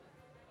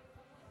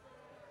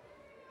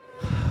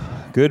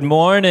Good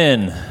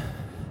morning.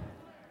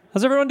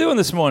 How's everyone doing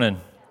this morning?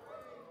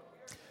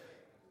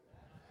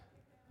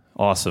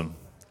 Awesome.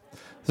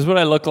 This is what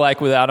I look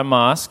like without a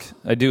mask.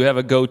 I do have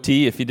a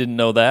goatee, if you didn't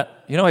know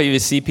that. You know how you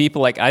see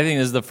people, like, I think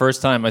this is the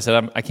first time I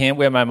said, I can't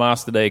wear my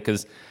mask today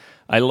because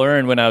I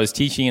learned when I was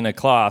teaching in a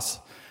class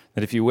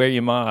that if you wear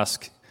your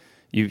mask,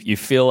 you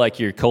feel like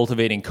you're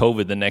cultivating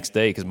COVID the next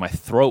day because my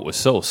throat was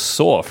so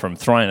sore from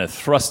trying to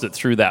thrust it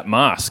through that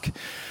mask.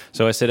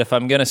 So I said, if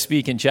I'm going to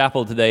speak in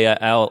chapel today,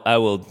 I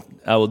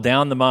will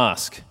down the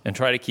mask and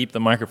try to keep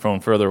the microphone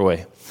further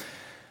away.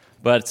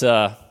 But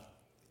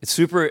it's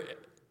super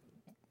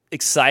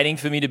exciting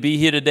for me to be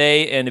here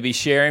today and to be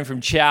sharing from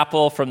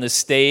chapel, from the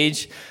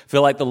stage. I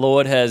feel like the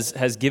Lord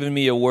has given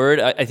me a word.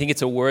 I think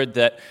it's a word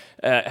that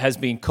has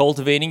been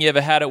cultivating. You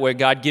ever had it where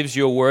God gives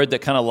you a word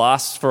that kind of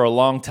lasts for a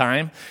long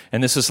time?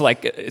 And this is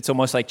like, it's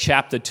almost like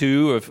chapter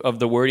 2 of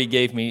the word He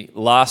gave me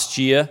last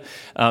year.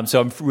 So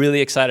I'm really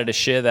excited to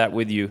share that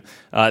with you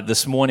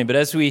this morning. But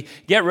as we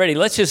get ready,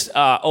 let's just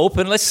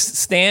let's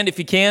stand, if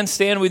you can,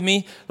 stand with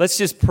me. Let's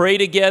just pray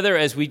together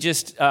as we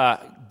just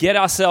get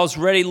ourselves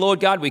ready. Lord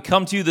God, we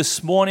come to you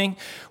this morning.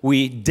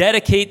 We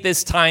dedicate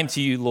this time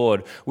to you,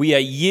 Lord. We are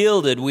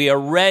yielded. We are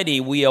ready.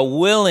 We are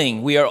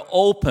willing. We are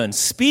open.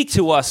 Speak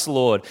to us,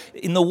 Lord,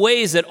 in the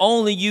ways that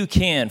only you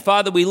can.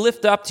 Father, we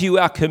lift up to you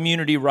our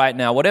community right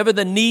now, whatever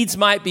the needs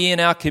might be in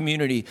our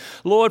community.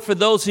 Lord, for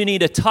those who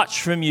need a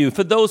touch from you,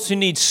 for those who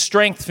need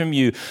strength from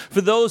you,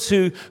 for those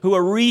who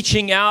are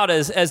reaching out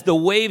as the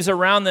waves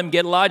around them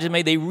get larger,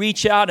 may they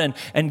reach out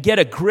and get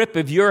a grip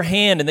of your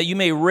hand and that you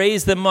may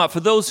raise them up. For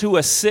those who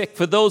are sick,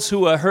 for those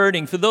who are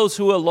hurting, for those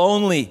who are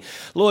lonely,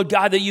 Lord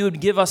God, that you would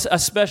give us a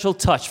special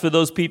touch for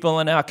those people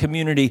in our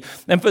community.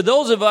 And for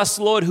those of us,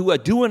 Lord, who are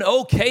doing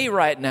okay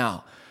right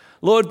now,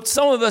 Lord,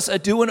 some of us are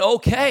doing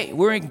okay.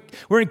 We're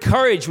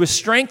encouraged, we're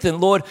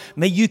strengthened. Lord,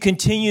 may you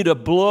continue to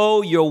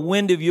blow your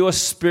wind of your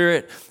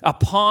Spirit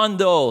upon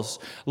those,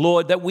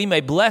 Lord, that we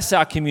may bless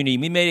our community,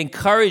 we may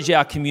encourage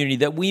our community,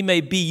 that we may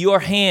be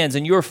your hands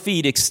and your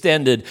feet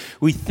extended.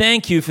 We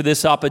thank you for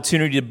this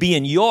opportunity to be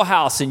in your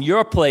house, in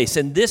your place,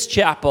 in this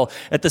chapel,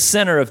 at the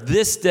center of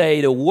this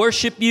day, to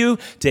worship you,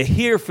 to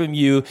hear from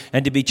you,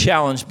 and to be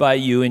challenged by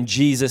you in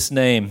Jesus'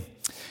 name.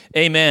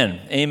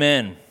 Amen.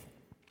 Amen.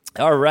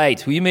 All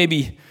right, well, you may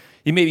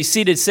be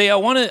seated. Say, I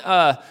want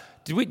to.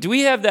 Do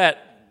we have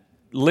that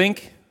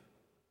link,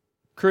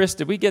 Chris?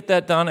 Did we get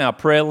that done? Our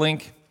prayer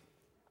link.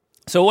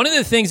 So one of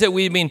the things that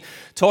we've been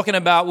talking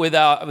about with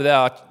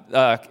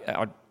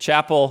our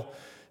chapel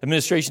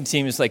administration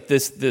team is like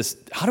this.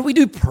 How do we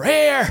do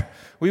prayer?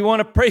 We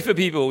want to pray for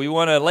people. We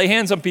want to lay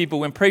hands on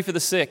people and pray for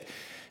the sick.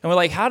 And we're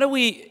like, how do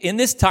we, in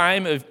this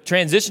time of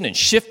transition and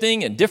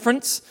shifting and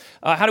difference,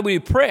 how do we do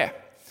prayer?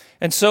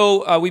 And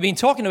so we've been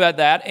talking about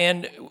that,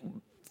 and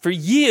for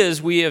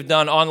years we have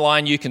done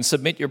online. You can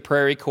submit your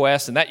prayer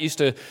requests, and that used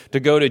to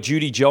go to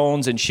Judy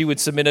Jones, and she would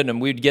submit it, and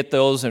we'd get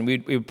those, and we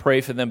would pray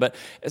for them. But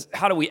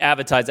how do we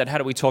advertise that? How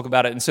do we talk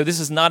about it? And so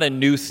this is not a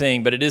new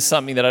thing, but it is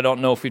something that I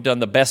don't know if we've done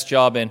the best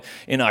job in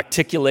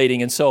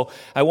articulating. And so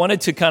I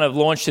wanted to kind of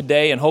launch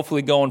today, and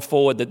hopefully going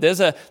forward, that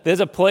there's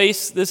a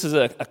place. This is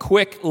a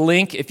quick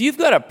link. If you've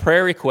got a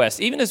prayer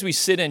request, even as we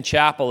sit in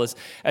chapel,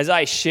 as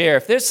I share,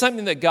 if there's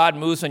something that God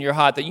moves on your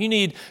heart that you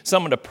need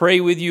someone to pray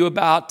with you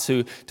about,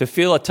 to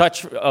feel a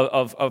touch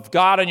of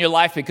God in your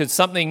life because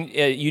something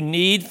you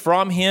need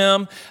from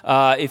Him,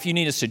 if you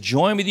need us to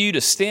join with you,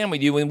 to stand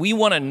with you, and we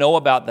want to know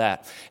about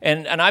that.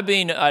 And I've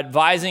been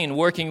advising and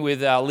working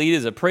with our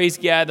leaders at Praise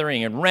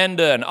Gathering and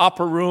Renda and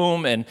Upper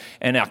Room and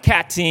our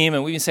CAT team,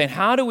 and we've been saying,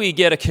 how do we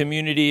get a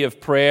community of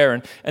prayer?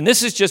 And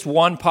this is just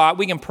one part.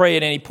 We can pray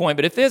at any point,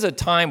 but if there's a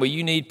time where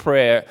you need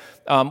prayer,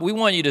 we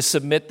want you to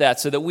submit that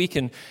so that we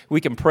can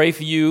pray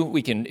for you.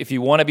 We can, if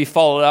you want to be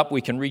followed up, we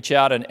can reach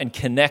out and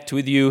connect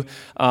with you.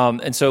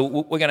 And so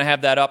we're going to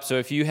have that up. So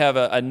if you have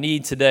a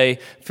need today,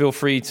 feel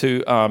free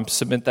to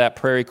submit that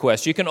prayer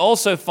request. You can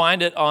also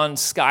find it on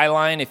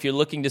Skyline if you're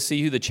looking to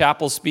see who the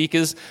chapel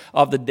speakers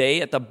of the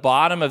day. At the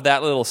bottom of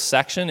that little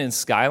section in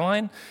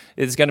Skyline,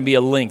 there's going to be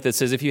a link that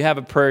says, if you have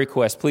a prayer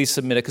request, please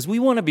submit it, because we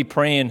want to be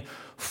praying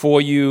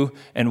for you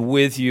and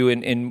with you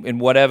in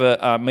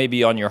whatever may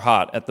be on your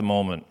heart at the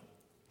moment.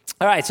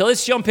 All right, so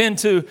let's jump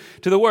into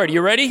the Word.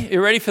 You ready?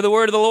 You ready for the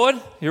Word of the Lord?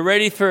 You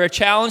ready for a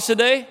challenge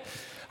today?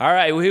 All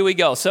right, well, here we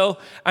go. So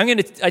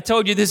I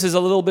told you this is a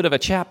little bit of a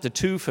chapter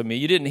 2 for me.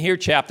 You didn't hear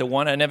chapter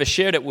 1. I never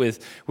shared it with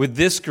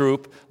this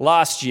group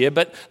last year.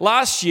 But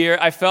last year,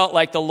 I felt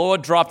like the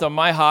Lord dropped on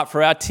my heart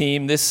for our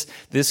team this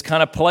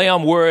kind of play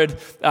on word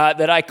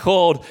that I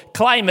called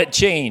climate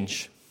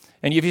change.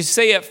 And if you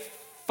say it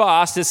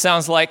fast, it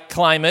sounds like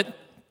climate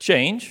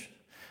change.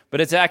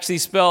 But it's actually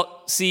spelled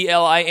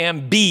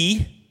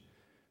CLIMBIT,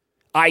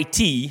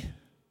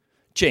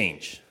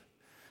 change.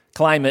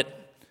 Climate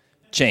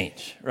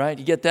change, right?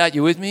 You get that?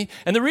 You with me?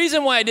 And the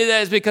reason why I did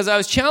that is because I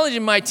was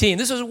challenging my team.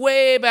 This was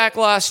way back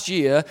last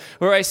year,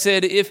 where I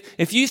said,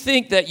 if you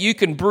think that you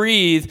can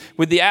breathe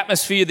with the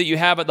atmosphere that you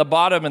have at the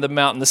bottom of the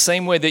mountain the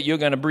same way that you're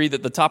going to breathe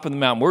at the top of the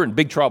mountain, we're in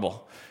big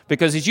trouble.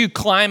 Because as you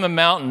climb a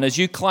mountain, as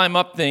you climb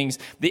up things,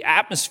 the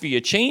atmosphere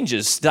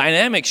changes,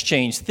 dynamics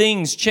change,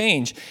 things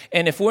change.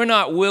 And if we're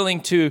not willing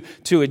to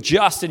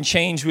adjust and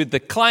change with the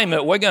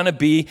climate, we're going to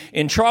be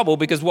in trouble,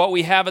 because what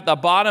we have at the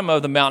bottom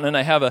of the mountain, and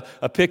I have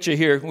a picture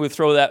here, we'll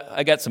throw that,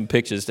 I got some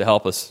pictures to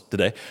help us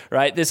today,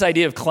 right? This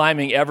idea of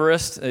climbing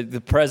Everest,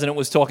 the president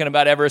was talking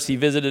about Everest, he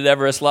visited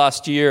Everest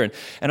last year, and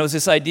it was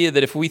this idea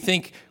that if we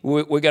think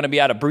we're going to be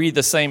able to breathe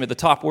the same at the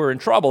top, we're in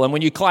trouble. And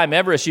when you climb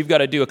Everest, you've got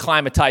to do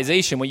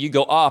acclimatization where you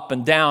go up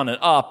and down and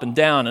up and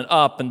down and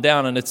up and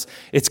down, and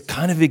it's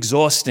kind of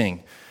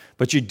exhausting.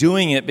 But you're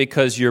doing it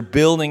because you're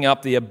building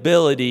up the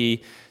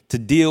ability to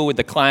deal with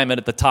the climate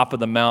at the top of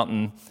the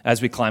mountain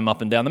as we climb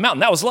up and down the mountain.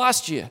 That was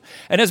last year.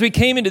 And as we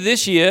came into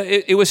this year,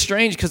 it was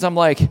strange because I'm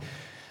like,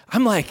 I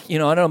don't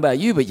know about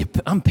you, but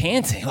I'm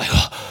panting. Like,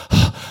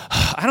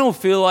 I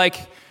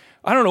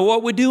don't know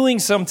what we're doing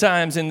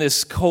sometimes in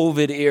this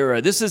COVID era.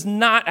 This is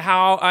not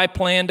how I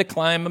plan to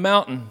climb a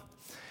mountain.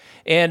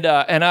 And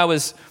I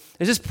was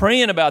just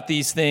praying about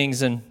these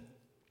things, and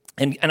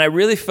I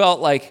really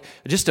felt like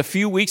just a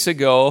few weeks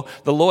ago,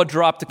 the Lord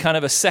dropped a kind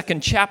of a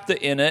second chapter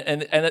in it,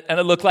 and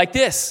it looked like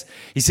this.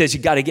 He says, you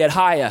got to get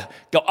higher,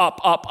 go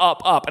up, up,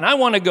 up, up. And I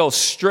want to go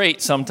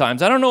straight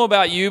sometimes. I don't know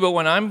about you, but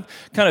when I'm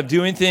kind of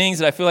doing things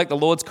that I feel like the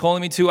Lord's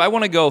calling me to, I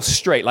want to go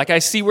straight. Like I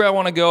see where I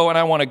want to go, and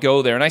I want to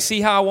go there. And I see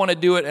how I want to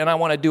do it, and I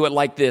want to do it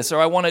like this, or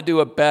I want to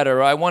do it better,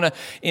 or I want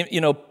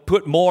to,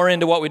 put more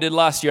into what we did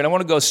last year, and I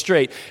want to go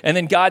straight. And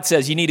then God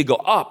says, you need to go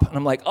up. And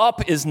I'm like,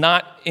 up is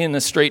not in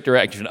a straight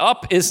direction.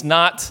 Up is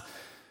not,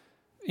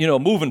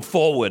 moving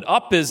forward.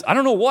 Up is, I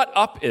don't know what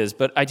up is,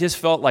 but I just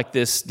felt like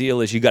this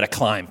deal is you got to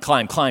climb.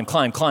 I'm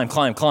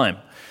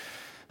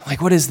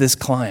like, what is this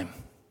climb?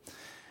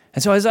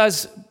 And so as I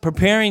was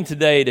preparing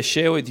today to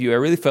share with you, I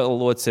really felt the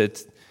Lord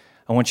said,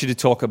 I want you to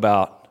talk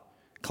about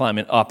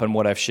climbing up and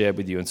what I've shared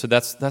with you. And so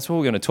that's what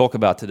we're going to talk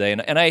about today.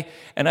 And I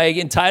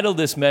entitled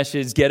this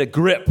message, Get a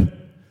Grip.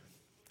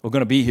 We're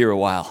going to be here a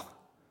while.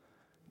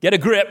 Get a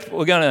grip.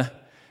 We're going to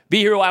be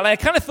here a while. And I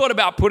kind of thought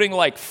about putting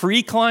like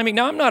free climbing.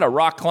 Now, I'm not a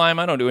rock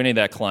climber. I don't do any of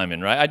that climbing,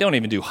 right? I don't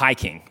even do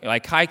hiking.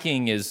 Like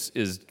hiking is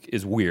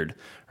weird,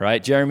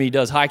 right? Jeremy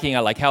does hiking. I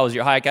like, how was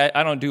your hike?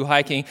 I don't do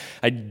hiking.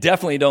 I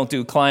definitely don't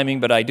do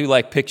climbing, but I do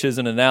like pictures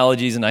and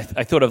analogies. And I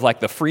thought of like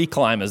the free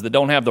climbers that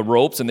don't have the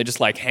ropes and they're just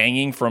like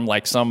hanging from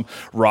like some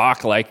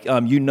rock. Like,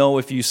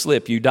 if you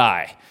slip, you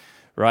die.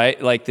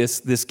 Right? Like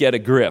this get a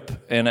grip.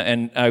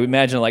 And I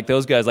imagine like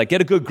those guys, like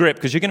get a good grip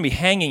because you're going to be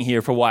hanging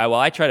here for a while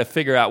I try to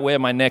figure out where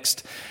my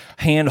next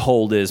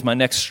handhold is, my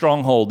next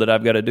stronghold that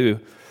I've got to do.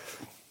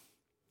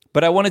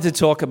 But I wanted to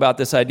talk about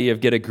this idea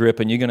of get a grip,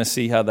 and you're going to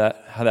see how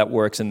that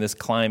works in this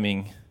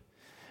climbing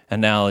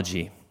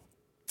analogy.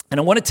 And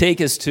I want to take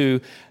us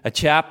to a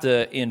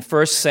chapter in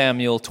 1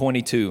 Samuel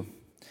 22.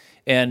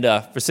 And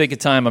for sake of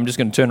time, I'm just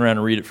going to turn around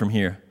and read it from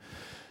here.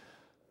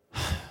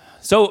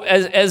 So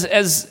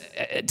as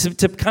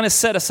to kind of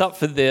set us up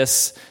for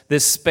this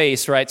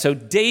space, right? So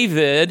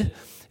David,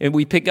 and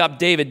we pick up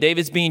David.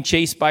 David's being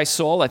chased by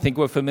Saul. I think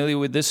we're familiar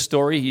with this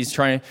story. He's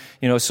trying,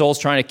 Saul's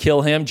trying to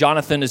kill him.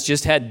 Jonathan has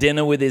just had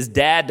dinner with his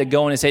dad to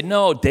go in and say,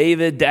 no,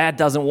 David, Dad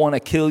doesn't want to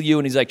kill you.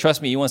 And he's like,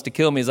 trust me, he wants to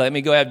kill me. He's like, let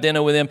me go have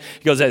dinner with him.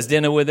 He goes, has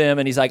dinner with him.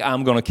 And he's like,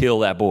 I'm going to kill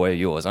that boy of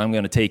yours. I'm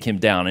going to take him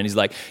down. And he's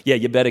like, yeah,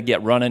 you better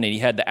get running. And he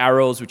had the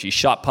arrows, which he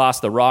shot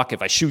past the rock.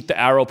 If I shoot the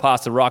arrow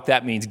past the rock,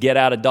 that means get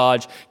out of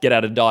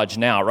Dodge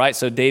now, right?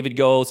 So David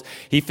goes,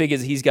 he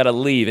figures he's got to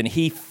leave. And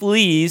he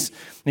flees.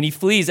 And he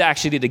flees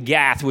actually to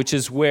Gath, which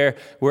is where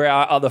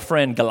our other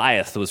friend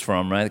Goliath was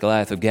from, right?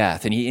 Goliath of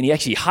Gath. And he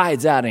actually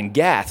hides out in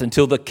Gath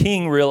until the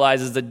king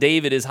realizes that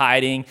David is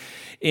hiding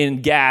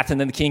in Gath.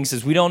 And then the king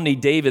says, we don't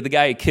need David, the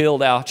guy who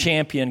killed our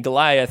champion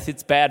Goliath.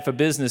 It's bad for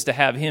business to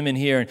have him in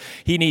here. And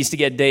he needs to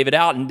get David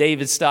out. And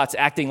David starts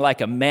acting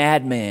like a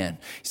madman.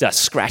 He starts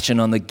scratching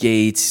on the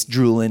gates,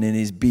 drooling in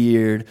his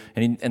beard.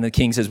 And the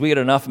king says, we got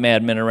enough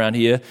madmen around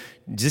here.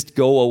 Just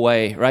go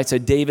away, right? So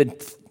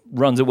David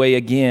runs away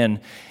again.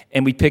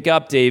 And we pick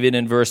up David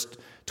in verse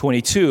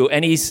 22,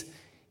 and he's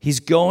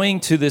going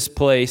to this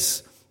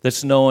place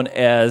that's known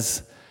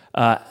as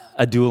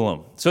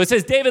Adullam. So it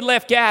says, David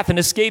left Gath and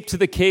escaped to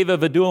the cave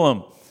of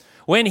Adullam.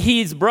 When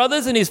his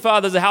brothers and his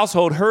father's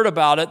household heard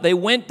about it, they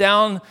went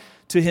down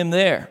to him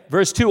there.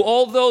 Verse 2,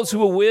 all those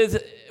who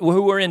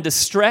were in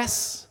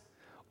distress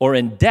or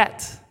in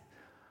debt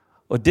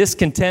or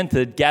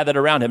discontented gathered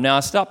around him. Now,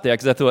 I stopped there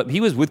because I thought he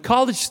was with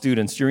college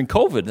students during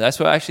COVID. That's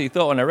what I actually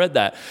thought when I read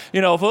that.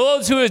 For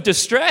those who are in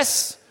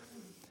distress,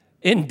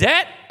 in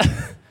debt,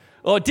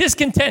 or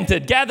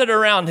discontented gathered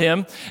around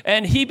him,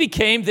 and he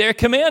became their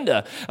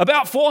commander.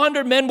 About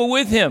 400 men were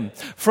with him.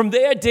 From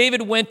there,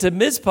 David went to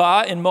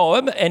Mizpah in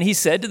Moab, and he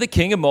said to the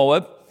king of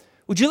Moab,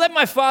 would you let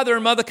my father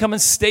and mother come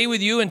and stay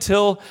with you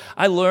until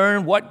I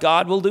learn what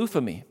God will do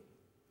for me?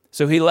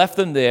 So he left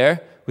them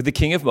there with the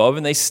king of Moab,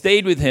 and they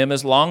stayed with him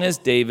as long as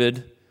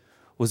David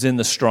was in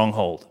the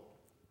stronghold.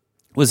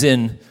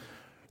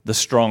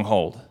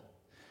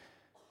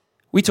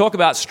 We talk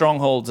about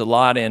strongholds a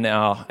lot in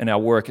our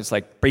work. It's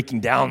like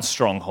breaking down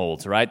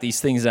strongholds, right? These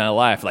things in our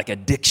life, like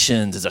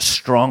addictions is a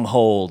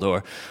stronghold,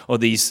 or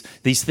these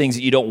things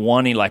that you don't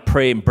want to, like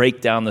pray and break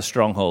down the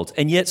strongholds.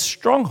 And yet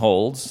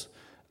strongholds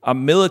are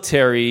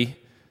military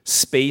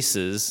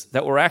spaces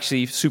that were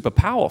actually super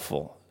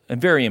powerful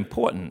and very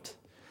important.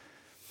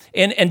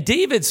 And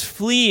David's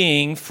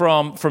fleeing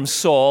from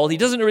Saul. He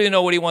doesn't really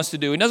know what he wants to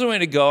do. He doesn't know where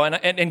to go.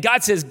 And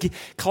God says,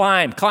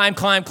 climb.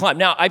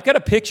 Now, I've got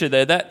a picture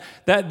there.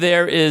 That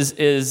there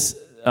is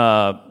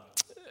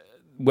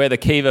where the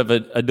cave of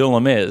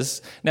Adullam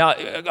is. Now,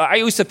 I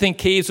used to think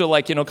caves were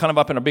like, kind of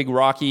up in a big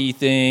rocky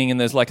thing, and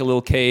there's like a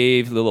little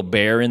cave, a little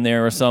bear in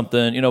there or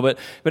something,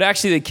 but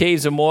actually the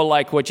caves are more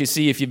like what you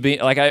see if you've been,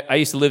 like I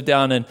used to live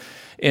down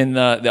in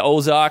the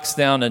Ozarks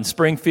down in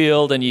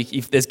Springfield, and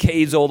there's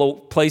caves all the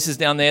places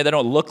down there. They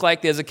don't look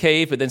like there's a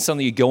cave, but then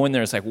suddenly you go in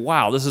there, it's like,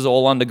 wow, this is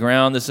all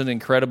underground. This is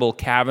incredible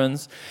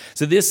caverns.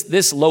 So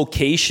this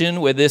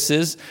location where this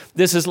is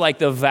like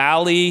the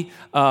valley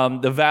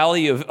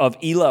of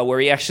Elah, where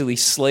he actually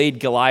slayed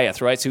Goliath,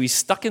 right? So he's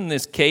stuck in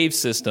this cave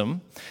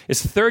system.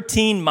 It's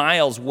 13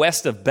 miles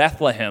west of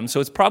Bethlehem, so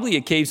it's probably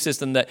a cave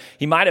system that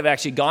he might have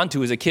actually gone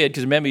to as a kid,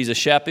 because remember, he's a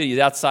shepherd. He's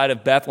outside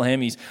of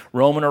Bethlehem. He's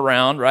roaming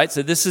around, right?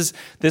 So this is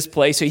this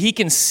place. So he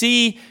can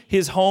see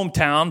his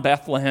hometown,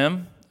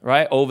 Bethlehem,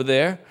 right, over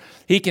there.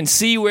 He can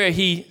see where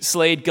he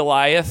slayed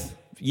Goliath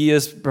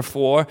years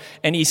before,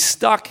 and he's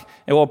stuck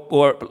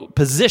or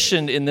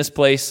positioned in this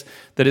place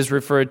that is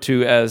referred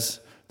to as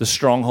the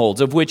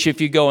strongholds, of which if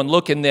you go and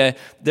look in there,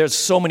 there's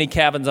so many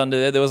cabins under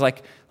there. There was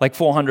like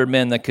 400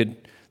 men that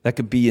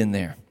could be in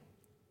there.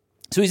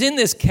 So he's in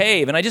this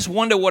cave, and I just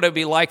wonder what it would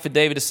be like for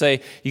David to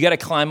say, you got to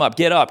climb up,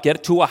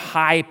 get to a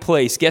high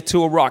place, get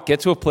to a rock, get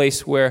to a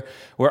place where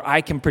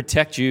I can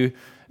protect you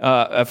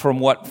from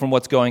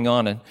what's going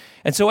on.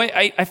 And so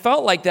I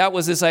felt like that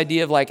was this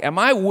idea of like, am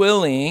I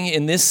willing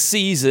in this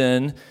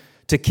season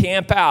to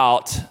camp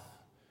out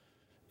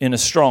in a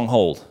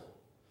stronghold?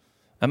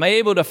 Am I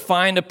able to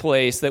find a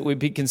place that would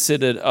be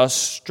considered a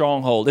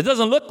stronghold? It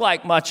doesn't look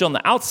like much on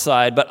the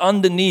outside, but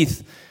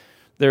underneath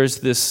there's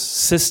this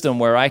system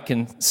where I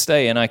can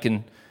stay and I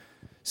can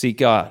seek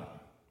God.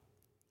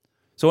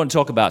 So I want to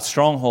talk about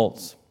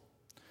strongholds.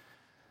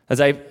 As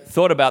I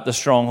thought about the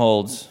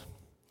strongholds,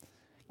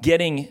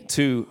 getting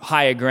to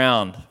higher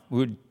ground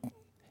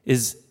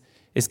is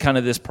kind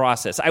of this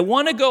process. I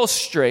want to go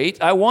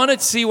straight. I want to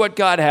see what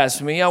God has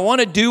for me. I want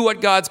to do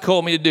what God's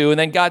called me to do. And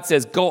then God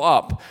says, go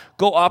up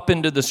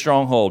into the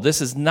stronghold.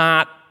 This is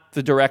not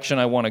the direction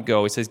I want to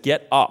go. He says,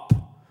 get up,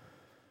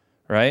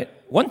 right?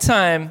 One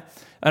time,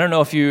 I don't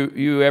know if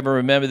you ever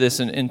remember this,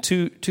 in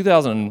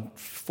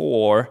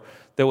 2004,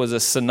 there was a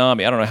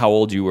tsunami. I don't know how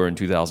old you were in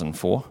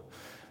 2004,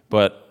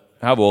 but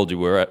how old you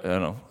were, I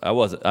don't know. I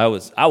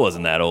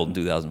wasn't that old in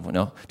 2004.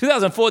 No,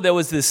 2004 there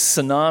was this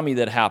tsunami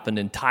that happened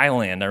in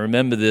Thailand. I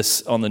remember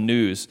this on the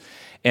news,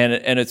 and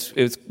it's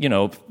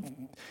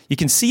you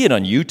can see it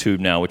on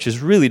YouTube now, which is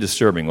really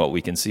disturbing what we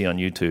can see on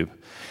YouTube.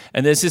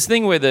 And there's this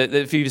thing where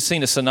if you've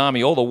seen a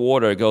tsunami, all the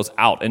water goes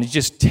out and it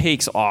just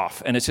takes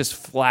off and it's just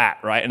flat,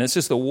 right? And it's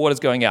just the water's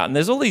going out. And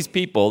there's all these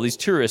people, these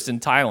tourists in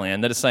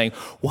Thailand that are saying,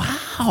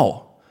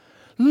 wow,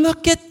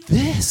 look at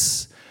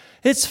this.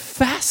 It's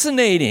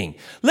fascinating.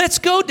 Let's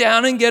go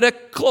down and get a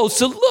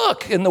closer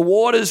look. And the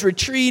water's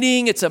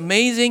retreating. It's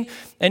amazing.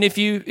 And if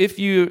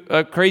you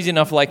are crazy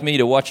enough like me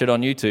to watch it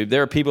on YouTube,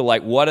 there are people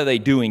like, what are they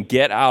doing?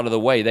 Get out of the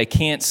way. They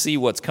can't see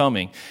what's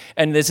coming.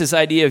 And there's this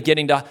idea of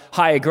getting to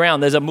higher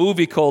ground. There's a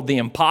movie called The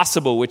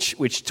Impossible,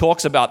 which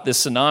talks about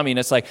this tsunami. And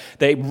it's like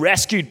they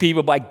rescued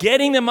people by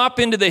getting them up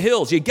into the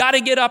hills. You got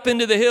to get up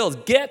into the hills.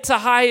 Get to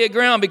higher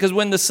ground, because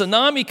when the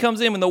tsunami comes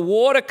in, when the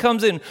water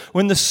comes in,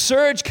 when the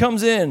surge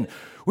comes in,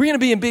 we're going to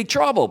be in big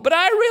trouble. But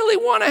I really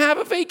want to have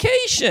a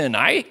vacation.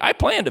 I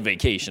planned a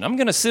vacation. I'm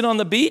going to sit on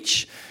the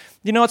beach.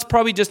 It's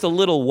probably just a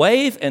little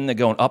wave, and they're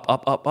going up,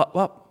 up, up, up,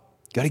 up.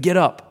 Got to get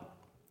up.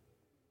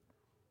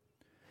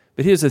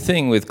 But here's the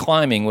thing with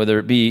climbing, whether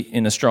it be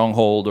in a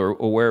stronghold or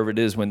wherever it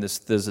is when there's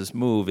this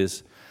move,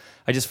 is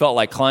I just felt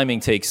like climbing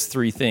takes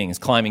three things.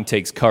 Climbing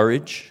takes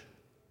courage.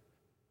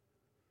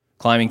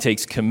 Climbing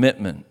takes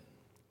commitment.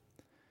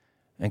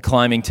 And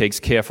climbing takes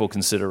careful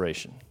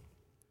consideration.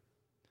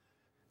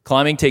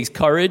 Climbing takes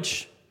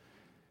courage.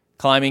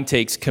 Climbing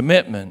takes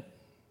commitment.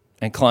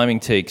 And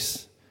climbing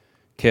takes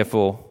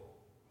careful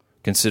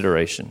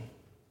consideration.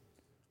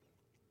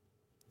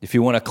 If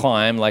you want to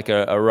climb like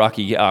a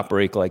rocky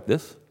outbreak like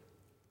this,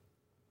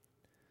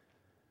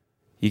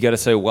 you got to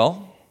say,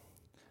 well,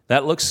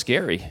 that looks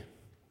scary,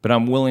 but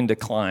I'm willing to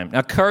climb.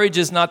 Now, courage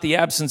is not the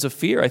absence of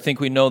fear. I think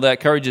we know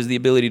that. Courage is the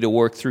ability to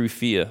work through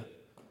fear,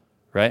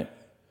 right?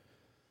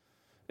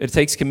 It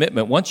takes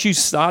commitment. Once you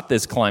start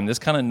this climb, there's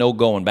kind of no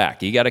going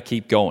back. You got to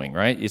keep going,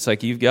 right? It's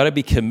like you've got to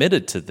be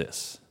committed to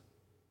this.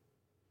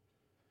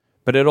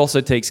 But it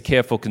also takes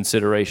careful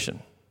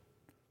consideration.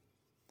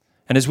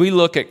 And as we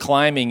look at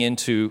climbing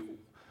into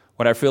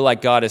what I feel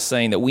like God is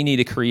saying, that we need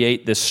to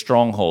create this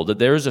stronghold, that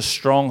there is a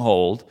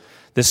stronghold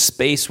the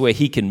space where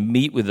he can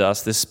meet with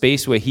us, the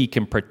space where he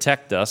can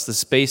protect us, the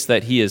space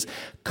that he has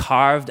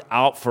carved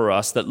out for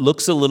us that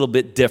looks a little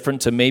bit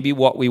different to maybe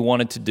what we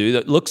wanted to do,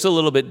 that looks a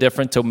little bit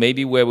different to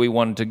maybe where we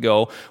wanted to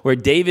go, where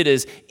David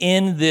is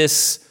in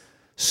this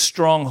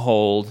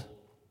stronghold.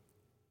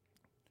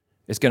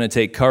 It's going to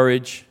take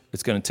courage,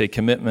 it's going to take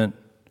commitment,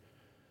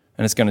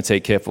 and it's going to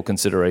take careful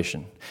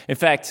consideration. In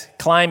fact,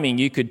 climbing,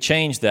 you could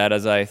change that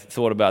as I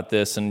thought about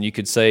this, and you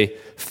could say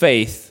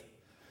faith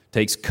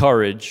takes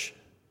courage,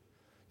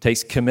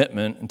 takes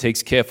commitment, and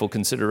takes careful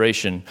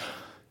consideration.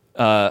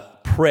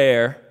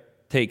 Prayer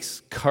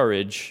takes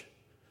courage,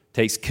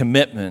 takes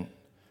commitment,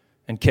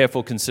 and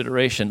careful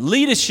consideration.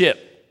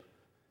 Leadership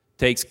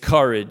takes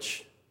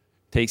courage,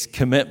 takes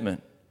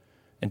commitment,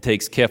 and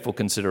takes careful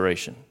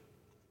consideration.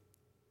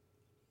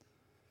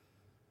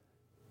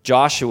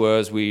 Joshua,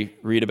 as we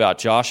read about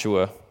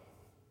Joshua,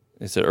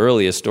 it's an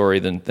earlier story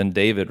than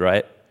David,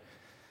 right?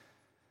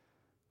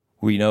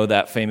 We know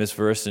that famous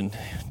verse in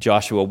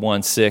Joshua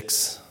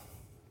 1:6.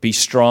 Be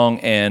strong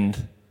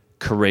and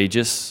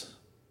courageous,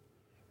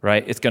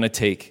 right? It's going to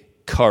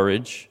take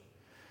courage.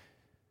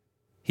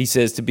 He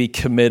says to be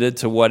committed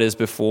to what is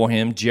before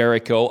him,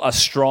 Jericho, a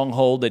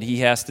stronghold that he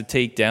has to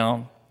take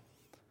down.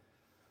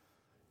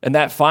 And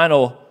that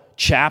final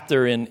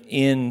chapter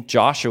in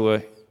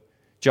Joshua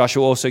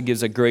also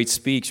gives a great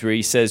speech where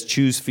he says,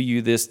 choose for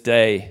you this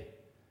day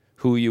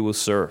who you will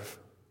serve.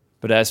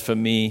 But as for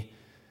me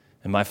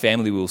and my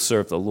family, we will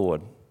serve the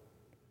Lord.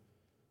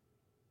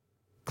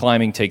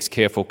 Climbing takes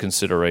careful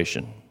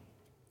consideration.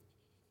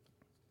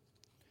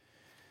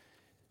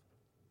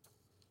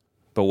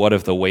 But what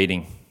of the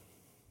waiting?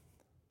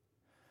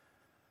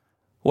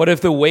 What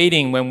if the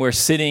waiting when we're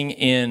sitting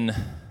in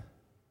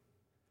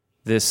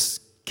this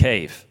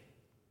cave?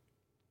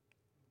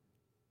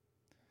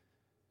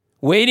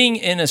 Waiting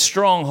in a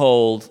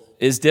stronghold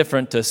is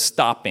different to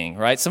stopping,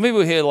 right? Some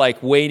people hear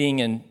like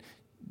waiting,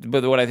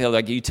 but what I feel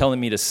like you telling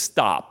me to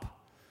stop.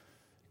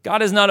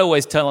 God is not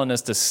always telling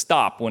us to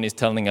stop when he's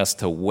telling us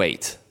to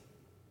wait.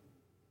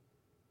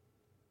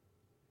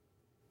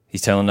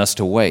 He's telling us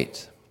to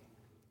wait.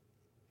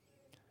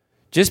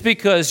 Just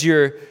because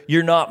you're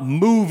not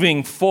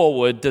moving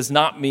forward does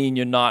not mean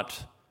you're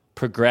not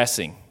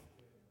progressing.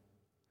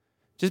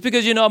 Just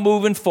because you're not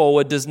moving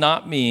forward does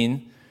not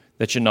mean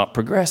that you're not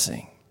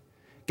progressing.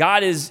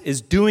 God is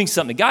doing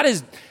something. God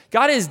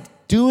is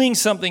doing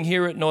something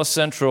here at North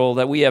Central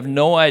that we have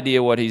no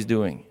idea what he's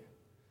doing.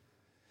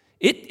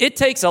 It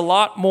takes a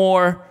lot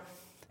more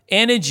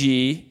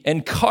energy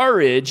and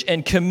courage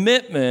and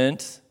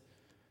commitment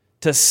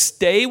to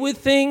stay with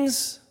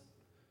things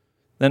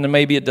than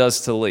maybe it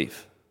does to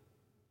leave.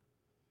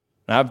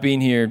 I've been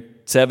here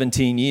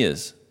 17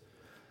 years.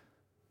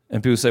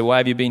 And people say, why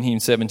have you been here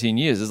 17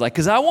 years? It's like,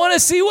 because I want to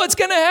see what's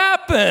going to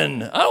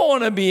happen. I don't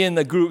want to be in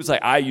the groups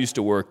like I used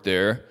to work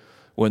there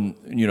when,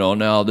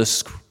 now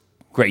this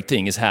great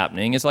thing is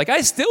happening. It's like,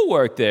 I still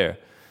work there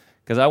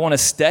because I want to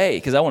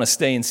stay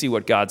and see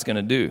what God's going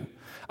to do.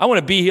 I want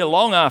to be here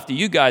long after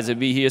you guys would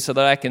be here so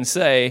that I can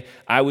say,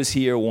 I was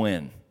here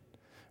when.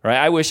 Right?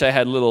 I wish I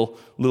had little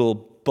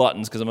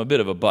buttons because I'm a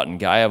bit of a button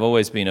guy. I've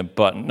always been a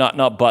button.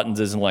 Not buttons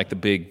isn't like the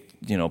big,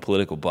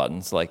 political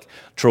buttons, like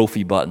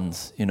trophy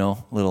buttons,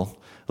 little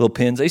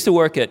pins. I used to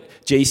work at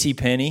J.C.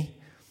 Penney,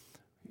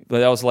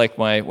 but that was like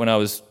when I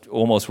was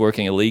almost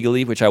working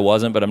illegally, which I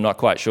wasn't, but I'm not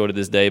quite sure to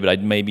this day, but I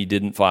maybe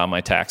didn't file my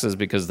taxes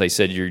because they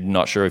said you're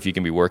not sure if you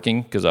can be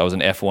working because I was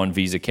an F1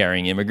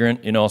 visa-carrying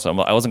immigrant,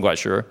 so I wasn't quite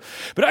sure.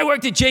 But I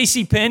worked at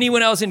J.C. Penney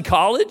when I was in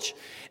college,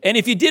 and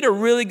if you did a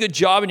really good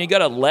job and you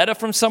got a letter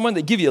from someone,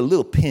 they'd give you a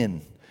little pin,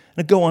 and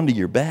it'd go under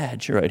your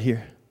badge right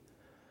here.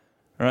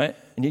 All right?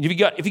 And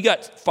if you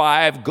got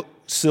 5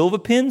 silver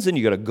pins, then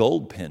you got a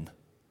gold pin.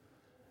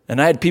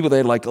 And I had people that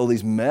had like all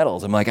these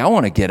medals. I'm like, I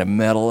want to get a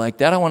medal like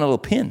that. I want a little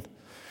pin.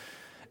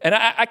 And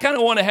I kind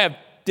of want to have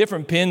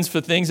different pins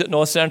for things at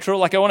North Central.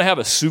 Like I want to have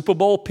a Super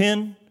Bowl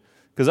pin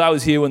because I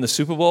was here when the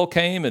Super Bowl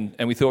came and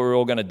we thought we were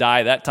all going to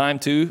die that time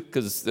too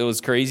because it was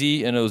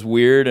crazy and it was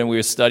weird and we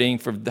were studying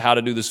for how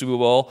to do the Super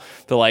Bowl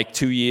for like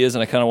 2 years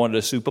and I kind of wanted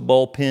a Super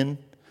Bowl pin,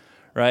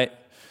 right?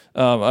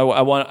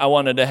 I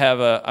wanted to have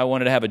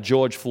a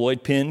George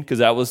Floyd pin because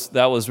that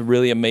was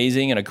really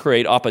amazing and a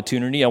great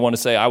opportunity. I want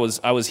to say I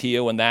was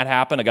here when that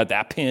happened. I got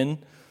that pin.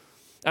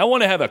 I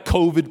want to have a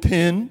COVID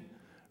pin,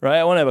 right?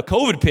 I want to have a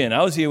COVID pin.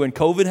 I was here when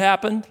COVID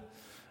happened.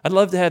 I'd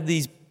love to have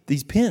these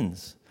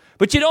pins,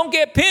 but you don't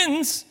get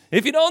pins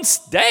if you don't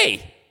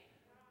stay,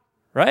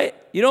 right?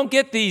 You don't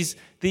get these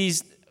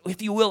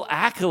if you will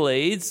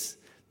accolades.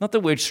 Not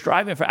that we're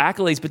striving for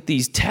accolades, but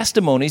these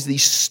testimonies,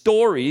 these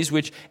stories,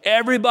 which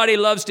everybody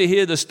loves to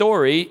hear the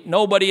story.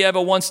 Nobody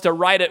ever wants to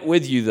write it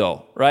with you,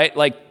 though, right?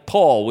 Like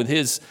Paul with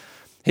his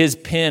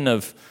pin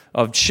of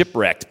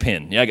shipwrecked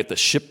pin. Yeah, I got the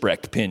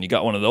shipwrecked pin. You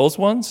got one of those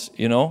ones,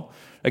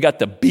 I got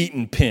the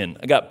beaten pin.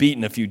 I got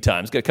beaten a few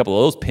times. Got a couple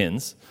of those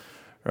pins,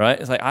 right?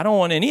 It's like, I don't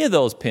want any of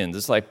those pins.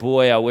 It's like,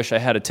 boy, I wish I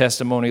had a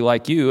testimony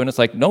like you. And it's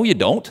like, no, you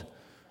don't.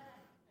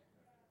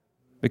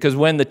 Because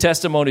when the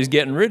testimony is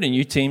getting written,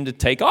 you seem to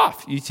take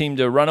off. You seem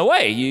to run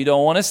away. You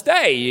don't want to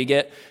stay. You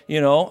get,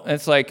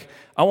 it's like,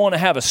 I want to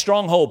have a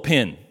stronghold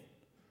pin,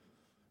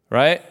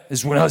 right? This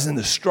is when I was in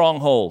the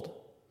stronghold.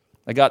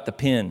 I got the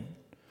pin.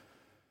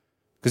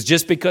 Because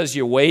just because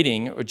you're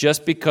waiting, or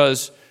just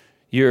because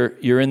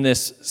you're in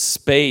this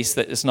space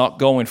that is not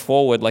going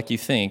forward like you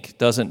think,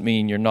 doesn't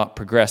mean you're not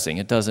progressing.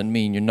 It doesn't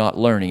mean you're not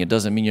learning. It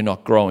doesn't mean you're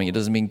not growing. It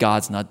doesn't mean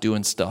God's not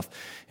doing stuff.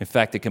 In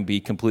fact, it can be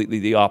completely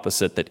the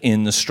opposite, that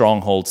in the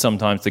stronghold,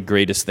 sometimes the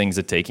greatest things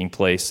are taking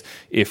place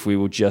if we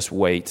will just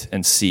wait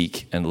and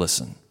seek and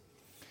listen.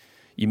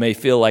 You may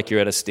feel like you're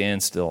at a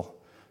standstill,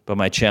 but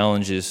my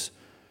challenge is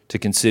to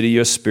consider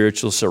your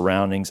spiritual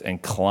surroundings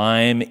and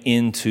climb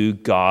into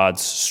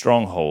God's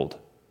stronghold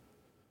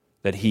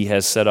that He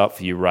has set up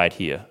for you right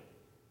here.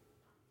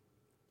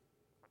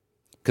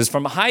 Because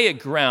from higher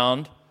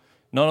ground,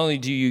 not only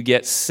do you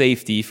get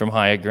safety from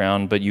higher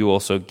ground, but you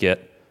also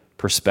get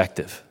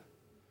perspective,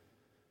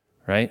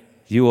 right?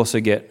 You also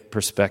get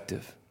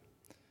perspective.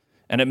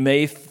 And it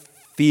may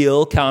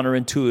feel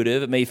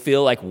counterintuitive. It may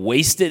feel like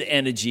wasted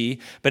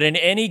energy. But in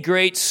any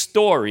great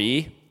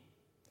story,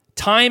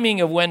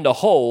 timing of when to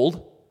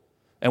hold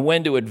and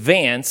when to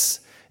advance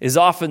is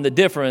often the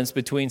difference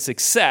between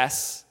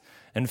success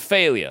and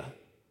failure.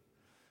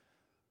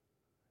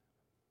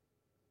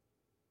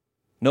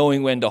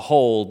 Knowing when to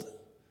hold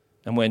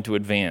and when to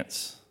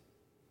advance.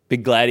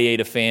 Big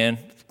Gladiator fan.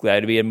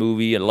 Glad to be a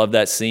movie. I love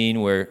that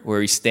scene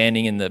where he's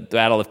standing in the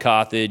Battle of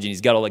Carthage and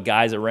he's got all the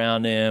guys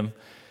around him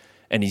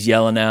and he's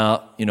yelling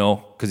out,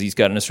 because he's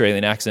got an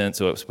Australian accent,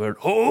 so it's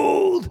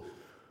hold,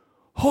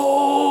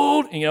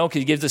 because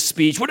he gives a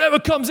speech. Whatever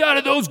comes out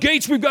of those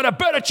gates, we've got a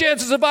better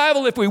chance of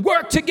survival if we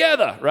work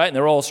together, right? And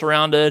they're all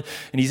surrounded,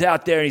 and he's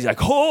out there, and he's like,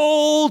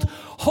 hold.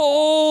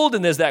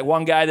 And there's that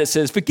one guy that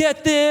says,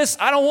 forget this.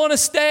 I don't want to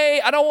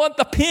stay. I don't want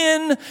the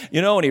pin,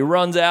 and he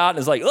runs out, and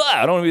it's like,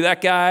 I don't want to be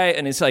that guy.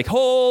 And it's like,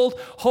 hold,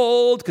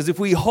 because if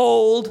we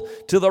hold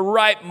to the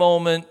right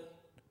moment,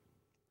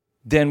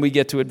 then we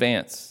get to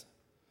advance.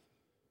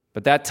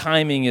 But that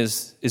timing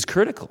is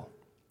critical.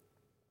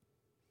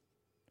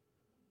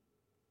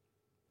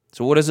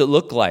 So what does it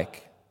look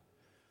like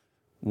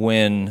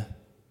when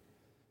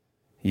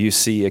you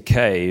see a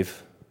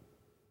cave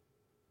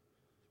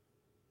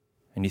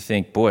and you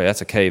think, boy,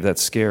 that's a cave,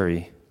 that's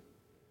scary,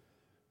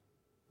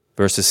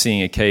 versus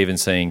seeing a cave and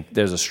saying,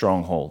 there's a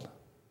stronghold.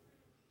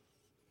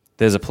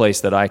 There's a place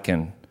that I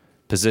can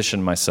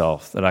position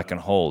myself, that I can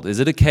hold. Is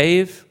it a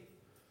cave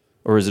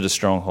or is it a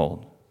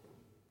stronghold?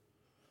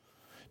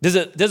 Does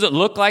it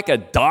look like a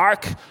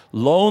dark,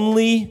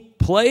 lonely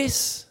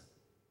place?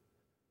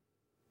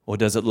 Or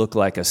does it look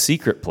like a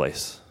secret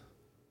place,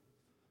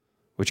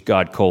 which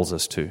God calls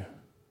us to?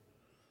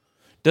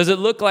 Does it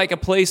look like a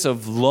place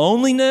of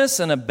loneliness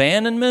and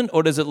abandonment,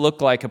 or does it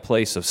look like a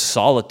place of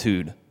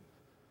solitude,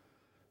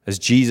 as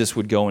Jesus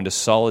would go into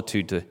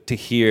solitude to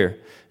hear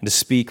and to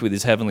speak with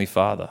His Heavenly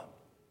Father?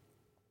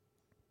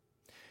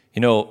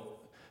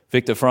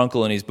 Viktor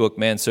Frankl in his book,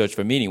 Man's Search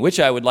for Meaning, which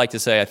I would like to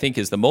say I think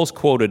is the most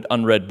quoted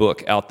unread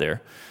book out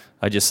there,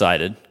 I just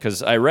cited,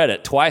 because I read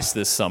it twice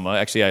this summer.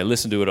 Actually, I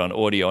listened to it on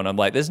audio, and I'm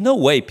like, there's no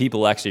way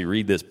people actually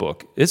read this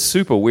book. It's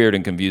super weird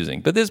and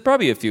confusing, but there's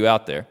probably a few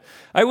out there.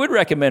 I would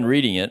recommend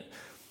reading it,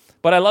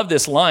 but I love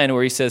this line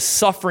where he says,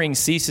 suffering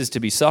ceases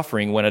to be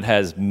suffering when it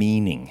has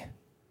meaning.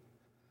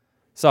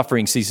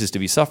 Suffering ceases to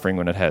be suffering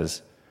when it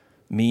has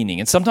meaning.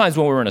 And sometimes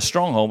when we're in a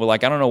stronghold, we're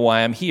like, I don't know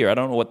why I'm here. I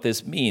don't know what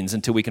this means,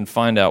 until we can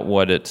find out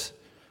what it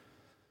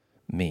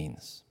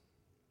means.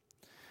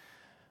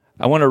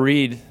 I want to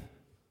read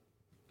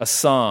a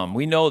psalm.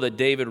 We know that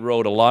David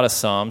wrote a lot of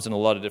psalms in a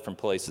lot of different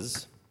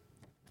places,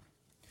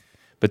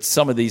 but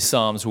some of these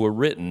psalms were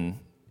written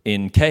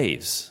in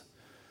caves.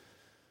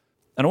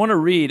 And I'm going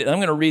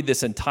to read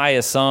this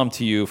entire psalm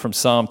to you from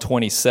Psalm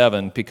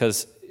 27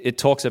 because it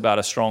talks about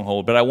a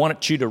stronghold, but I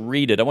want you to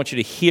read it. I want you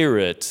to hear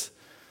it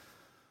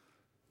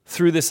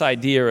through this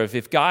idea of,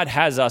 if God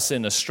has us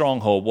in a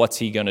stronghold, what's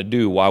He going to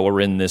do while we're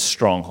in this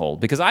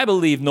stronghold? Because I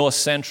believe North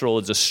Central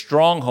is a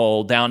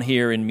stronghold down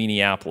here in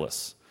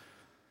Minneapolis.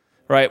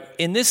 Right?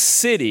 In this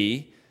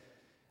city,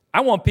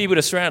 I want people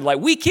to surround, like,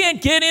 we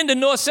can't get into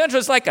North Central.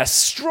 It's like a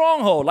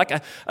stronghold, like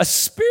a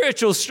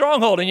spiritual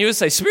stronghold. And you would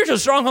say, spiritual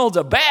strongholds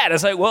are bad.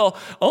 It's like, well,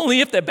 only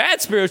if they're bad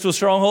spiritual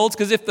strongholds,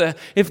 because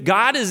if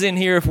God is in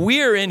here, if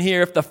we're in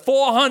here, if the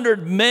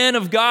 400 men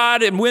of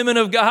God and women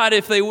of God,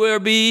 if they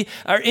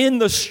are in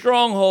the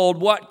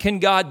stronghold, what can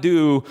God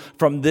do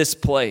from this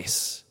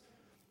place?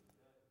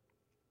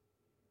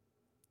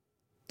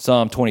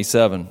 Psalm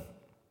 27.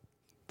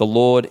 The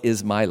Lord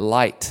is my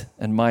light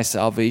and my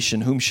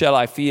salvation. Whom shall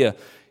I fear?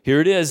 Here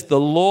it is. The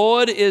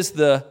Lord is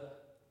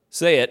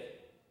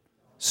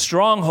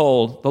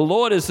stronghold. The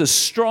Lord is the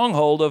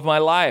stronghold of my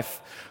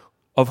life.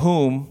 Of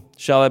whom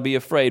shall I be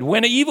afraid?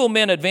 When evil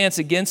men advance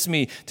against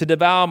me to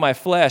devour my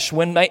flesh,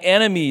 when my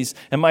enemies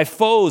and my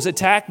foes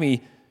attack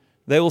me,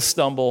 they will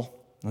stumble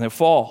and they'll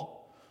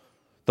fall.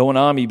 Though an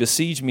army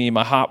besiege me,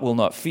 my heart will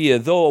not fear.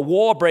 Though a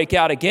war break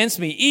out against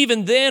me,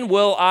 even then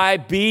will I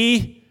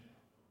be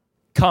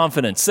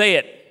Confident. Say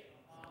it.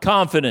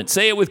 Confident.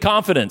 Say it with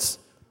confidence.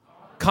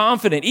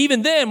 Confident.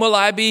 Even then will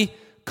I be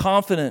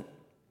confident.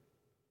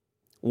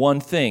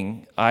 One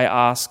thing I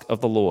ask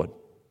of the Lord.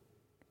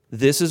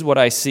 This is what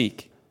I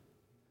seek.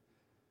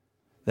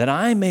 That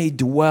I may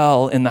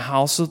dwell in the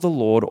house of the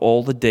Lord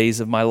all the days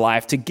of my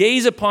life, to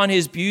gaze upon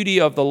his beauty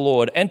of the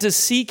Lord, and to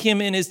seek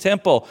him in his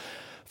temple.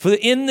 For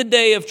in the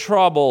day of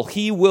trouble,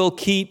 he will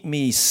keep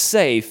me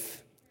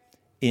safe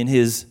in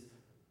his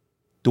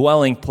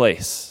dwelling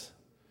place.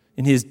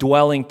 In his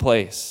dwelling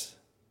place.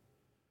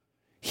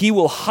 He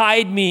will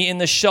hide me in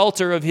the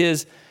shelter of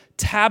his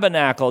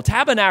tabernacle.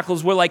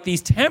 Tabernacles were like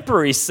these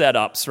temporary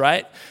setups,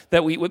 right?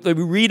 That we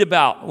read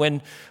about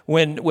when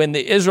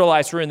the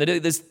Israelites were in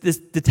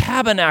the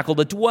tabernacle,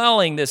 the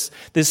dwelling, this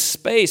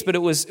space, but it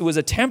was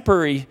a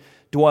temporary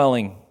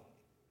dwelling.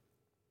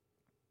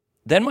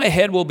 Then my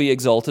head will be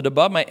exalted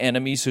above my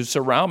enemies who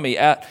surround me.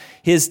 At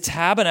his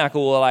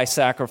tabernacle will I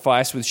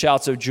sacrifice with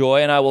shouts of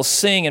joy, and I will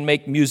sing and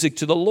make music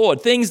to the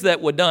Lord. Things that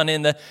were done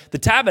in the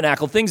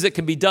tabernacle, things that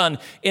can be done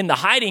in the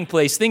hiding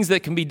place, things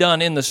that can be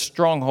done in the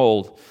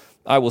stronghold.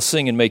 I will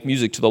sing and make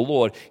music to the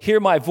Lord. Hear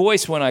my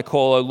voice when I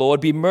call, O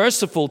Lord. Be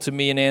merciful to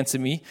me and answer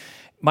me.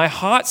 My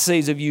heart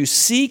says of you,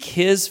 seek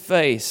his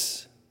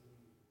face.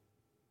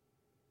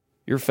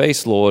 Your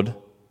face, Lord,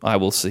 I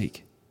will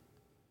seek.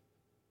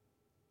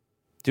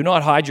 Do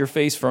not hide your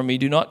face from me.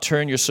 Do not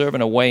turn your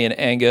servant away in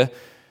anger.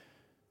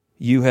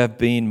 You have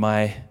been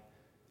my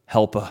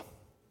helper.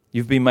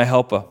 You've been my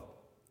helper.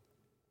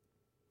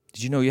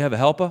 Did you know you have a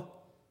helper?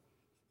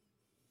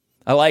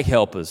 I like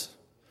helpers.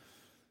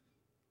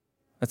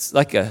 That's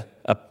like a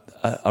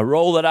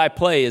role that I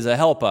play as a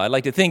helper. I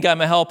like to think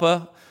I'm a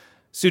helper.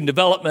 Student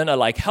development, I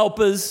like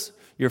helpers.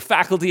 Your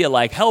faculty, I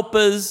like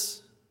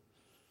helpers.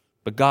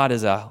 But God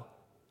is a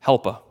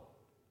helper.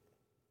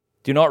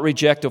 Do not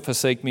reject or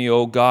forsake me,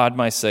 O God,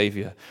 my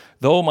Savior.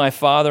 Though my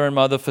father and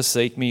mother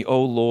forsake me,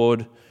 O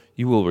Lord,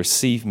 you will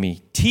receive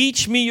me.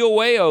 Teach me your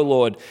way, O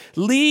Lord.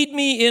 Lead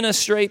me in a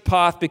straight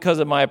path because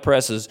of my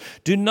oppressors.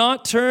 Do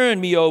not turn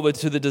me over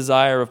to the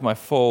desire of my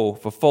foe,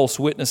 for false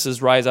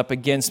witnesses rise up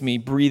against me,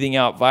 breathing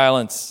out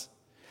violence.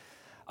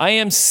 I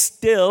am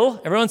still,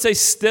 everyone say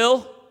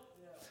still?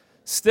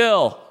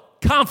 Still,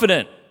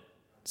 confident.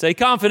 Say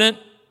confident.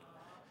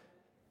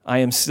 I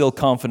am still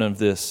confident of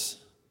this.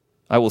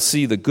 I will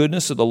see the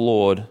goodness of the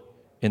Lord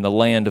in the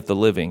land of the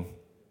living.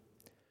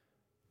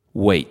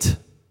 Wait.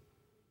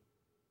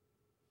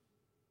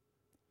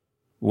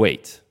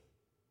 Wait.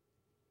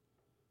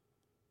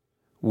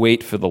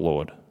 Wait for the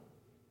Lord.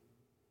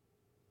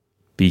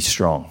 Be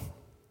strong.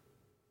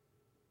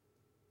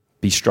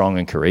 Be strong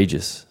and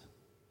courageous.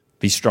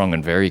 Be strong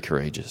and very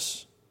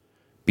courageous.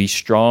 Be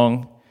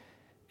strong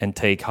and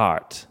take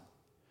heart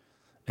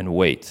and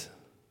wait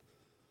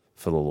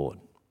for the Lord.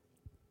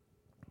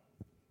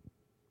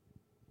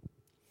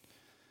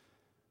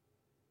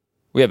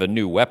 We have a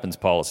new weapons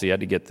policy. I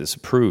had to get this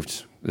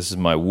approved. This is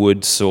my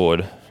wood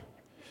sword.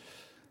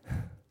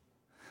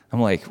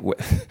 I'm like, what?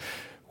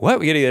 We got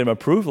to get them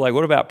approved? Like,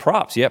 what about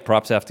props? Yeah,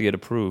 props have to get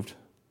approved.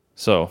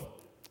 So,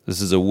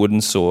 this is a wooden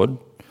sword.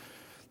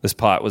 This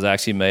part was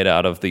actually made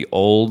out of the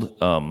old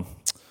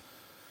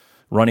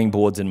running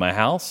boards in my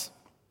house.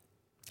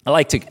 I'm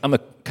a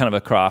kind of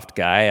a craft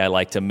guy. I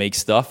like to make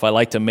stuff. I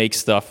like to make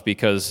stuff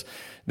because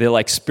they're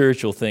like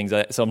spiritual things.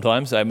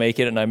 Sometimes I make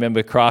it, and I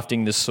remember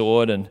crafting this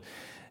sword and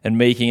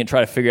making it,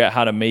 try to figure out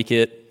how to make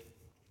it.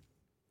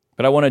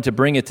 But I wanted to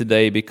bring it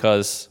today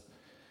because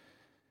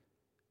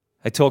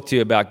I talked to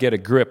you about get a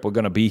grip. We're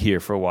going to be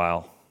here for a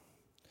while.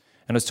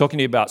 And I was talking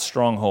to you about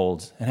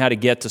strongholds and how to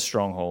get to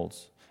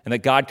strongholds. And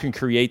that God can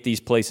create these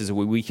places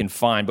where we can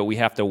find, but we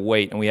have to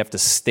wait and we have to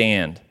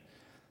stand.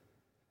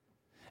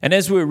 And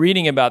as we were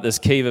reading about this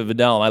cave of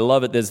Adullam, I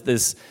love it.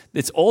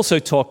 It's also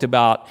talked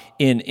about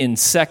in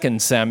 2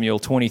 Samuel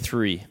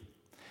 23.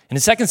 And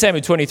in 2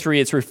 Samuel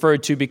 23, it's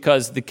referred to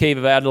because the cave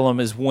of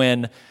Adullam is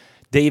when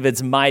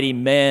David's mighty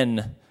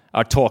men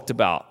are talked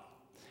about.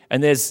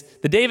 And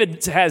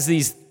David has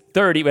these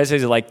 30, I say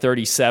like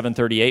 37,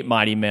 38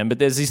 mighty men, but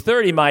there's these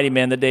 30 mighty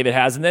men that David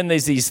has, and then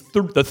there's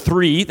the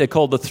three, they're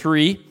called the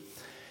three.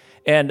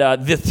 And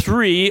the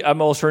three are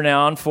most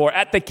renowned for,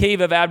 at the cave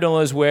of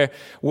Adullam is where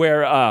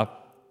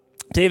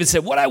David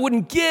said, what I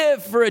wouldn't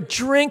give for a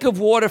drink of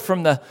water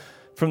from the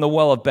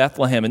well of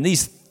Bethlehem. And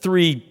these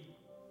three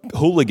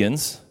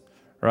hooligans,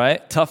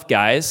 right? Tough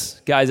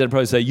guys that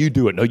probably say, you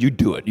do it. No, you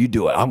do it.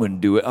 I'm going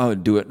to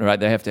do it. Right?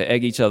 They have to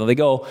egg each other. They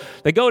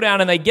go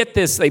down and they get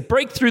this. They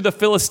break through the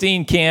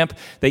Philistine camp.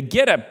 They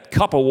get a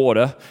cup of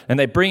water and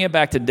they bring it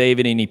back to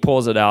David and he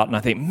pours it out. And I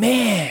think,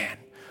 man,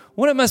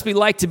 what it must be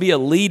like to be a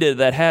leader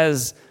that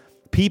has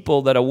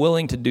people that are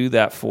willing to do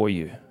that for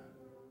you.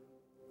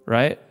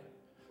 Right?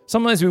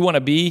 Sometimes we want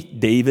to be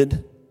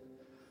David.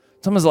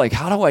 Someone's like,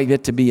 how do I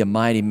get to be a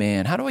mighty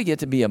man? How do I get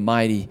to be a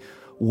mighty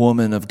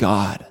woman of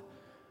God?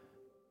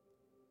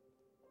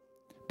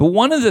 But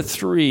one of the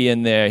three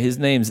in there, his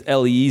name's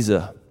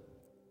Eliezer.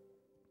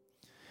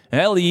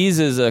 And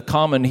Eliezer is a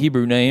common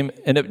Hebrew name,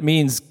 and it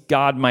means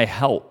God my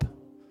help.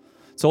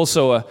 It's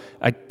also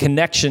a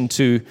connection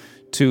to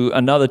to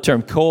another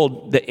term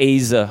called the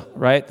Asa,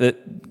 right?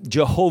 That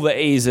Jehovah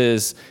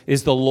Asa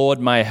is the Lord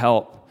my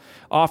help.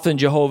 Often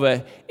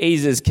Jehovah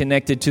Asa is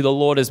connected to the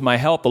Lord is my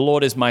help. The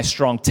Lord is my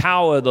strong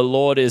tower. The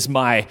Lord is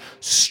my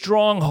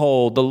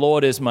stronghold. The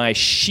Lord is my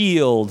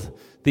shield.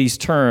 These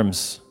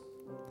terms.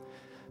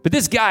 But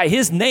this guy,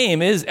 his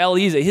name is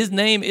Eliezer. His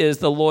name is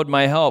the Lord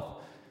my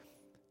help.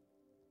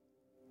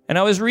 And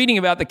I was reading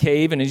about the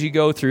cave, and as you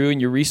go through and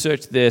you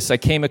research this, I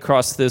came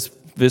across this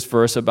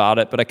verse about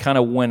it, but I kind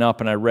of went up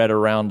and I read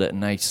around it,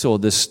 and I saw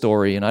this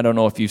story, and I don't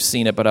know if you've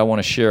seen it, but I want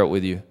to share it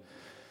with you.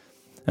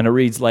 And it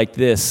reads like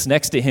this.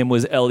 Next to him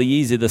was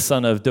Eliezer, the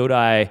son of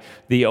Dodai,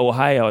 the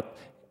Ohio,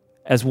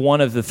 as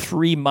one of the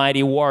three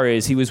mighty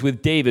warriors. He was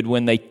with David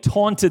when they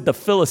taunted the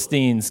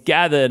Philistines,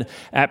 gathered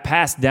at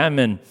Pas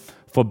Dammim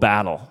for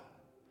battle.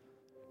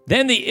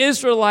 Then the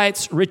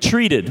Israelites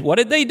retreated. What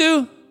did they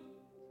do?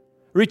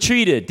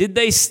 Retreated. Did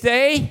they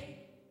stay?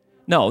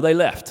 No, they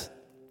left.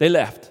 They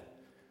left.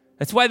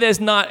 That's why there's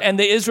not, and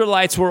the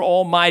Israelites were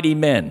all mighty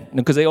men,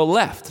 because they all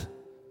left.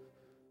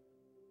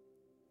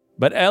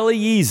 But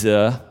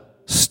Eliezer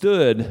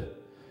stood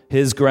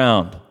his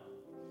ground,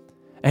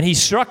 and he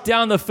struck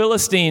down the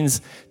Philistines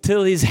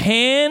till his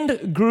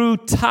hand grew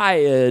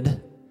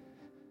tired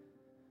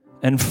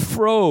and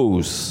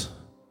froze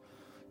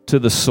to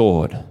the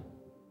sword.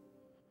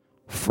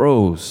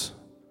 Froze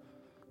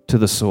to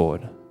the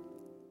sword.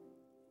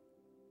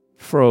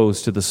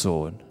 Froze to the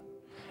sword.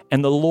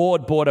 And the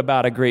Lord brought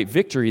about a great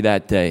victory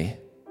that day.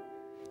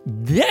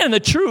 Then the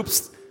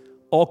troops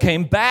all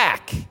came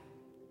back.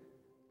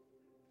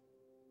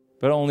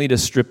 But only to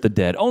strip the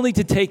dead, only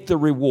to take the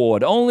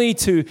reward, only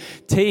to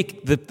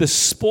take the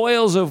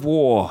spoils of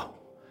war.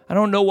 I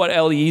don't know what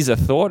Eliezer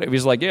thought. If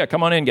he's like, yeah,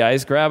 come on in,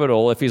 guys, grab it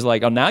all. If he's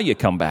like, oh, now you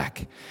come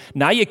back.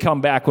 Now you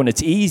come back when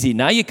it's easy.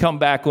 Now you come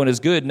back when it's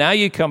good. Now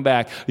you come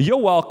back.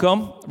 You're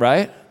welcome,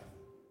 right?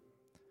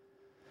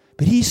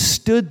 But he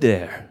stood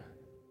there,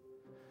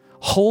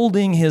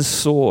 holding his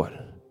sword,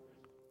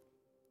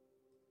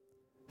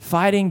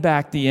 fighting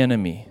back the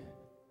enemy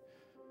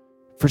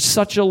for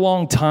such a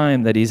long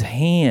time that his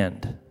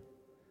hand,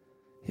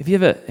 have you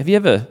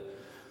ever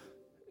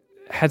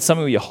had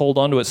something where you hold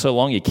onto it so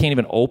long you can't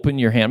even open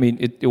your hand? I mean,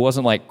 it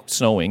wasn't like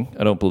snowing,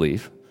 I don't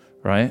believe,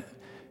 right?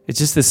 It's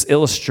just this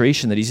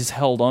illustration that he's just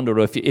held onto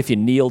it. If you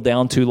kneel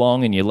down too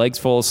long and your legs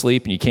fall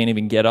asleep and you can't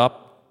even get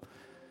up,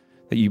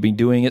 that you've been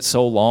doing it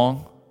so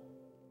long.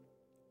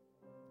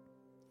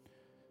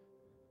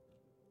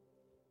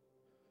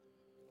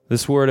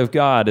 This word of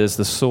God is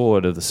the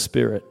sword of the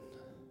Spirit,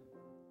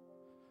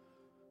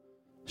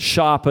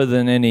 sharper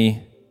than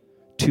any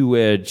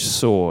two-edged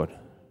sword.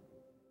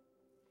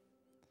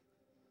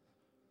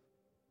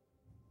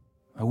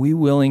 Are we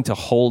willing to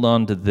hold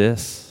on to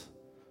this,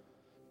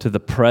 to the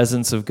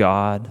presence of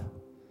God,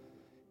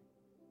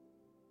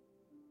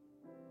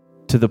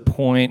 to the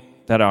point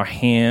that our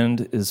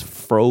hand is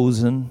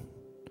frozen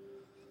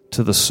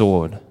to the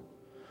sword,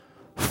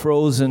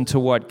 frozen to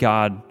what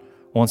God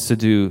wants to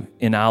do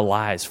in our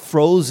lives,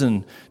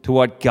 frozen to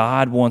what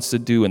God wants to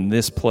do in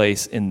this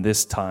place, in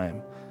this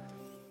time?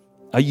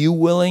 Are you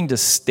willing to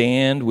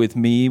stand with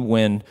me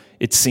when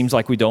it seems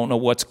like we don't know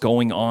what's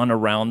going on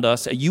around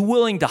us? Are you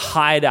willing to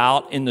hide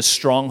out in the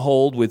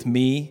stronghold with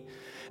me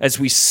as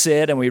we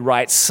sit and we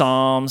write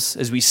psalms,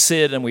 as we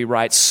sit and we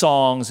write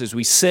songs, as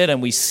we sit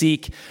and we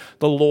seek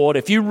the Lord?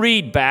 If you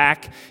read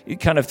back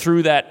kind of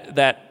through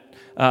that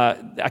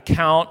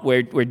account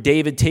where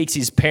David takes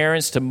his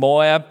parents to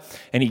Moab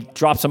and he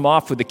drops them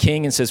off with the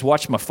king and says,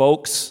 watch my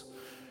folks.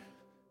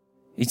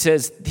 He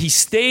says he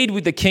stayed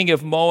with the king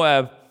of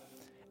Moab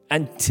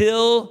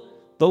until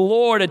the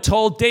Lord had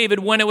told David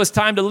when it was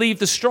time to leave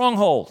the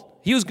stronghold.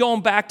 He was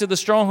going back to the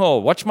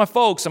stronghold. Watch my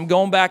folks, I'm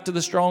going back to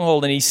the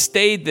stronghold. And he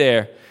stayed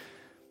there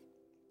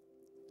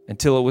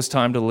until it was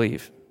time to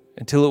leave,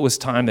 until it was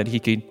time that he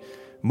could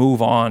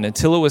move on,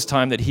 until it was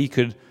time that he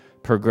could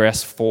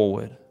progress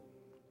forward.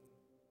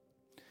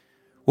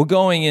 We're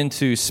going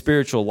into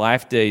Spiritual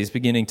Life Days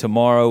beginning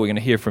tomorrow. We're going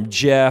to hear from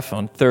Jeff.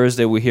 On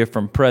Thursday, we hear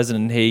from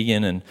President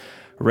Hagan and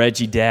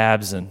Reggie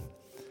Dabbs. And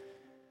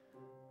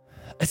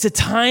it's a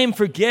time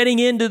for getting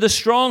into the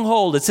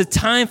stronghold. It's a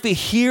time for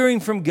hearing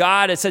from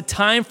God. It's a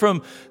time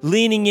from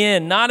leaning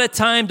in. Not a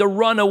time to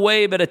run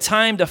away, but a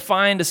time to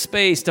find a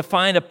space, to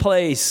find a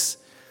place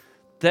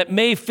that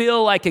may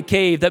feel like a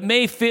cave, that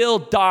may feel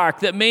dark,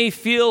 that may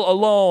feel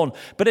alone,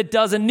 but it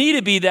doesn't need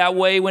to be that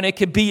way when it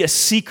can be a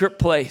secret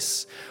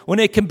place, when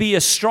it can be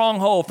a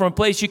stronghold, from a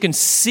place you can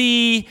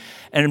see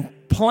and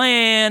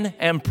plan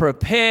and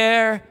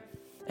prepare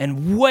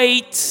and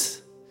wait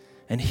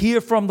and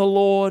hear from the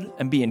Lord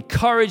and be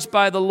encouraged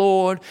by the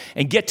Lord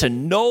and get to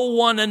know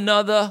one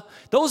another.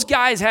 Those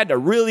guys had to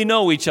really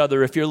know each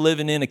other if you're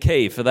living in a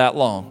cave for that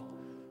long.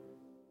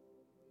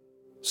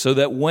 So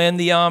that when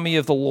the army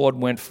of the Lord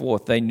went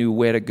forth, they knew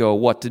where to go,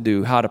 what to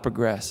do, how to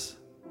progress.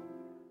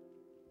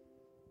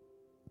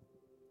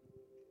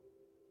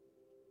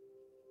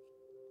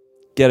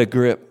 Get a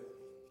grip.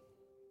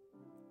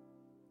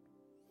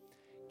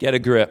 Get a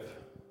grip.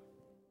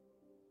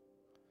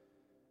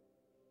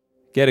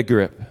 Get a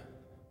grip.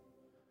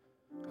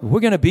 We're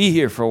going to be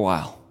here for a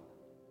while.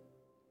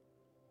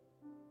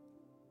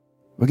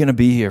 We're going to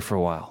be here for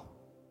a while.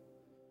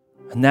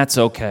 And that's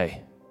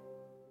okay.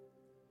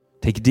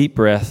 Take a deep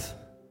breath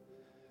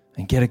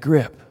and get a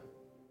grip.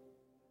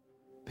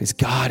 Because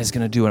God is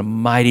going to do a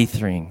mighty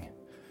thing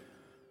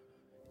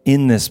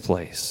in this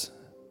place,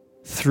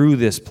 through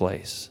this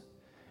place.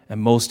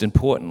 And most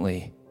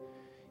importantly,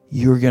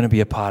 you're going to be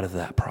a part of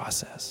that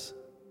process.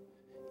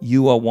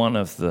 You are one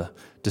of the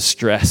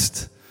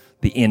distressed,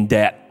 the in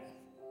debt,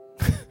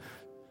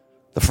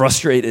 the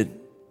frustrated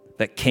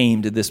that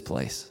came to this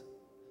place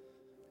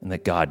and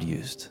that God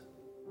used.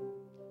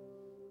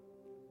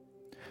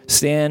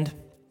 Stand.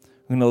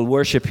 We're going to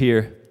worship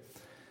here.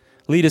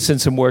 Lead us in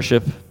some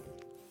worship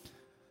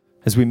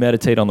as we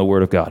meditate on the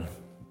Word of God.